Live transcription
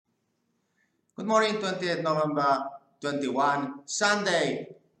Good morning, 20th November 21,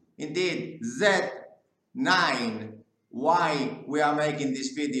 Sunday. Indeed, Z9. Why we are making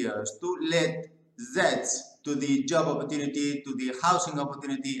these videos? To let Zs to the job opportunity, to the housing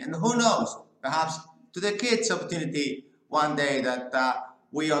opportunity, and who knows, perhaps to the kids opportunity one day that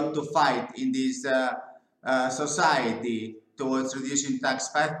we ought to fight in this society towards reducing tax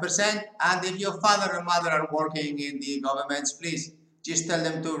 5%. And if your father and mother are working in the governments, please just tell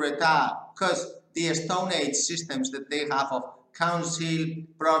them to retire, because the Stone Age systems that they have of council,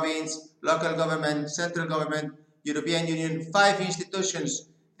 province, local government, central government, European Union, 5 institutions,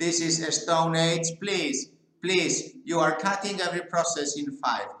 this is a Stone Age. Please, you are cutting every process in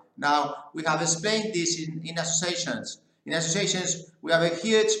 5. Now, we have explained this in associations. In associations, we have a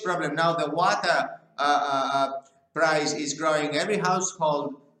huge problem. Now, the water price is growing. Every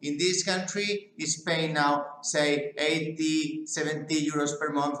household in this country is paying now, say, 80, 70 euros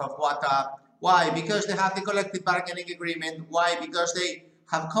per month of water. Why? Because they have the collective bargaining agreement. Why? Because they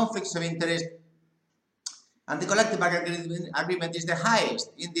have conflicts of interest. And the collective bargaining agreement is the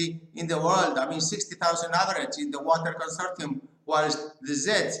highest in the world. I mean, 60,000 average in the water consortium, whilst the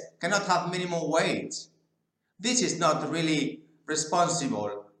Zs cannot have minimum wage. This is not really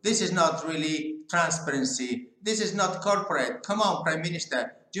responsible. This is not really transparency. This is not corporate. Come on, Prime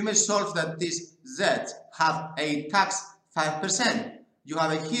Minister. You must solve that these Zs have a tax 5%. You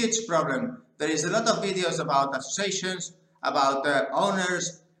have a huge problem. There is a lot of videos about associations, about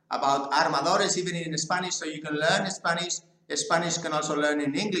owners, about armadores, even in Spanish, so you can learn Spanish. Spanish can also learn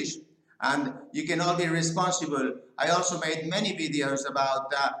in English, and you can all be responsible. I also made many videos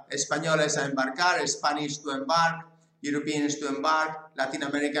about Españoles a embarcar, Spanish to embark, Europeans to embark, Latin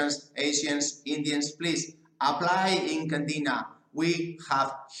Americans, Asians, Indians. Please apply in Candina. We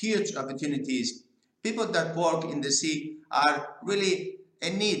have huge opportunities. People that work in the sea are really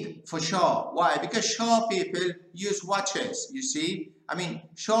in need for sure. Why? Because shore people use watches, you see. I mean,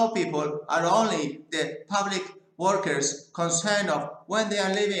 shore people are only the public workers concerned of when they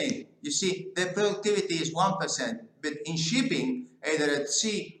are leaving. You see, their productivity is 1%, but in shipping, either at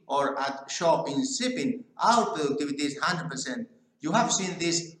sea or at shore in shipping, our productivity is 100%. You have seen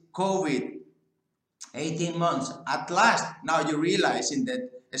this COVID 18 months. At last, now you're realizing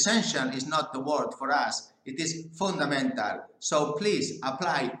that essential is not the word for us. It is fundamental. So please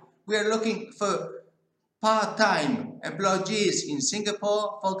apply. We are looking for part-time employees in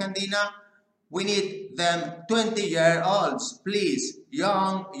Singapore for Candina. We need them 20-year-olds, please.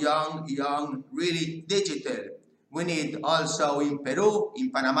 Young, really digital. We need also in Peru,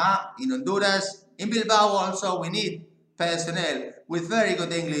 in Panama, in Honduras, in Bilbao also we need personnel with very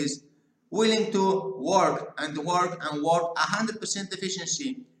good English, willing to work 100%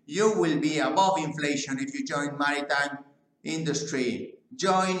 efficiency. You will be above inflation if you join maritime industry.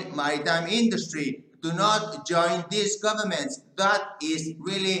 Join maritime industry. Do not join these governments. That is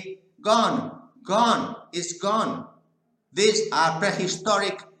really gone. It's gone. These are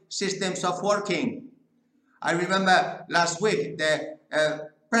prehistoric systems of working. I remember last week the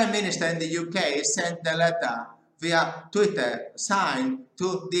Prime Minister in the UK sent a letter via Twitter, signed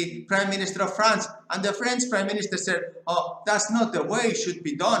to the Prime Minister of France, and the French Prime Minister said, oh, that's not the way it should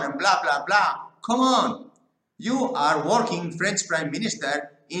be done, and blah, blah, blah. Come on. You are working, French Prime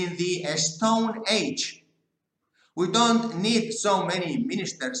Minister, in the Stone Age. We don't need so many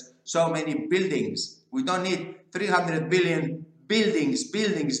ministers, so many buildings. We don't need 300 billion buildings.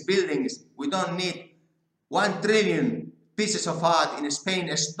 We don't need 1 trillion pieces of art in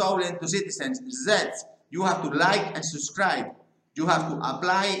Spain stolen to citizens. Zs. You have to like and subscribe. You have to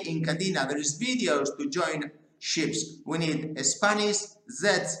apply in Candina. There is videos to join ships. We need Spanish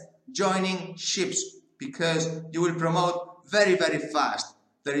Zs joining ships, because you will promote very fast.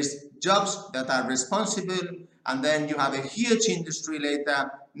 There is jobs that are responsible, and then you have a huge industry later.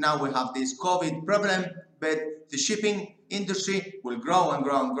 Now we have this COVID problem, but the shipping industry will grow and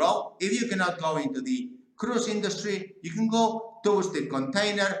grow. If you cannot go into the cruise industry, you can go towards the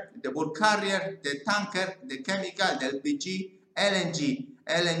container, the bulk carrier, the tanker, the chemical, the LPG,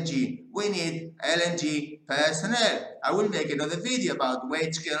 LNG. We need LNG personnel. I will make another video about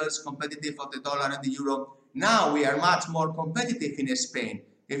wage skills, competitive of the dollar and the euro. Now we are much more competitive in Spain.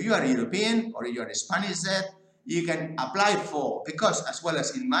 If you are European or you are a Spanish Z, you can apply for, because as well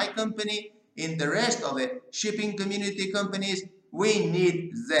as in my company, in the rest of the shipping community companies, we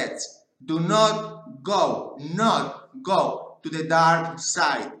need Zs. Do not go to the dark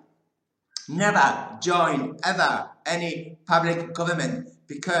side. Never join ever any public government,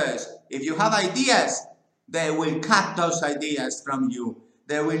 because if you have ideas, they will cut those ideas from you.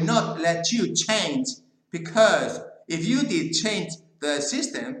 They will not let you change, because if you did change the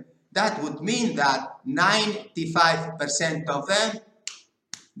system, that would mean that 95% of them,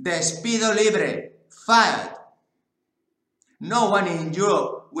 despido libre, fired. No one in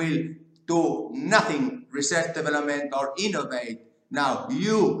Europe will do nothing, research, development, or innovate. Now,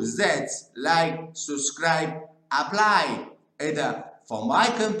 you Zeds, like, subscribe, apply. Either for my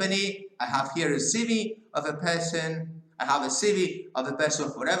company, I have here a CV of a person, I have a CV of a person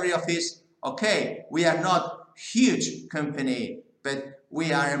for every office. Okay, we are not huge company, but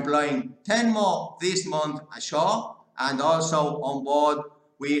we are employing 10 more this month ashore, and also on board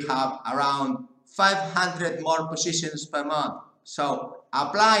we have around 500 more positions per month. So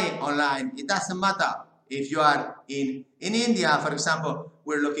apply online. It doesn't matter if you are in India, for example,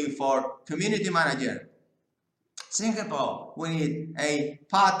 we're looking for community manager. Singapore, we need a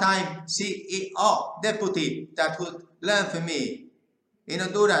part-time CEO, deputy that would learn for me. In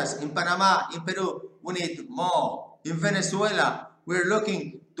Honduras, in Panama, in Peru, we need more. In Venezuela, we're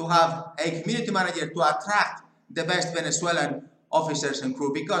looking to have a community manager to attract the best Venezuelan officers and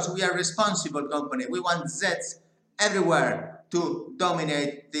crew, because we are a responsible company. We want Zeds everywhere to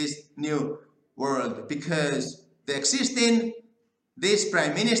dominate this new world, because the existing, these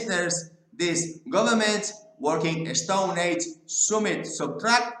prime ministers, these governments working Stone Age, Summit,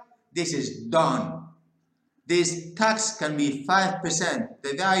 Subtract, this is done. This tax can be 5%,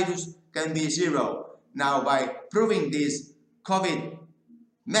 the virus can be 0. Now, by proving this COVID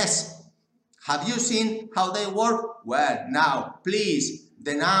mess, have you seen how they work? Well, now, please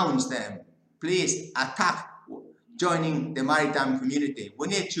denounce them. Please attack joining the maritime community. We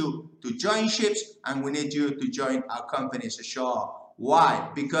need you to join ships, and we need you to join our companies ashore. Why?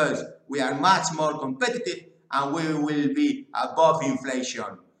 Because we are much more competitive and we will be above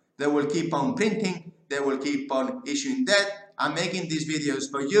inflation. They will keep on printing, they will keep on issuing debt. I'm making these videos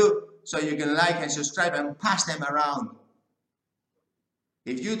for you so you can like and subscribe and pass them around.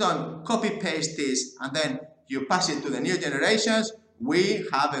 If you don't copy paste this and then you pass it to the new generations, we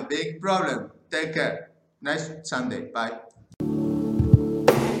have a big problem. Take care. Nice Sunday. Bye.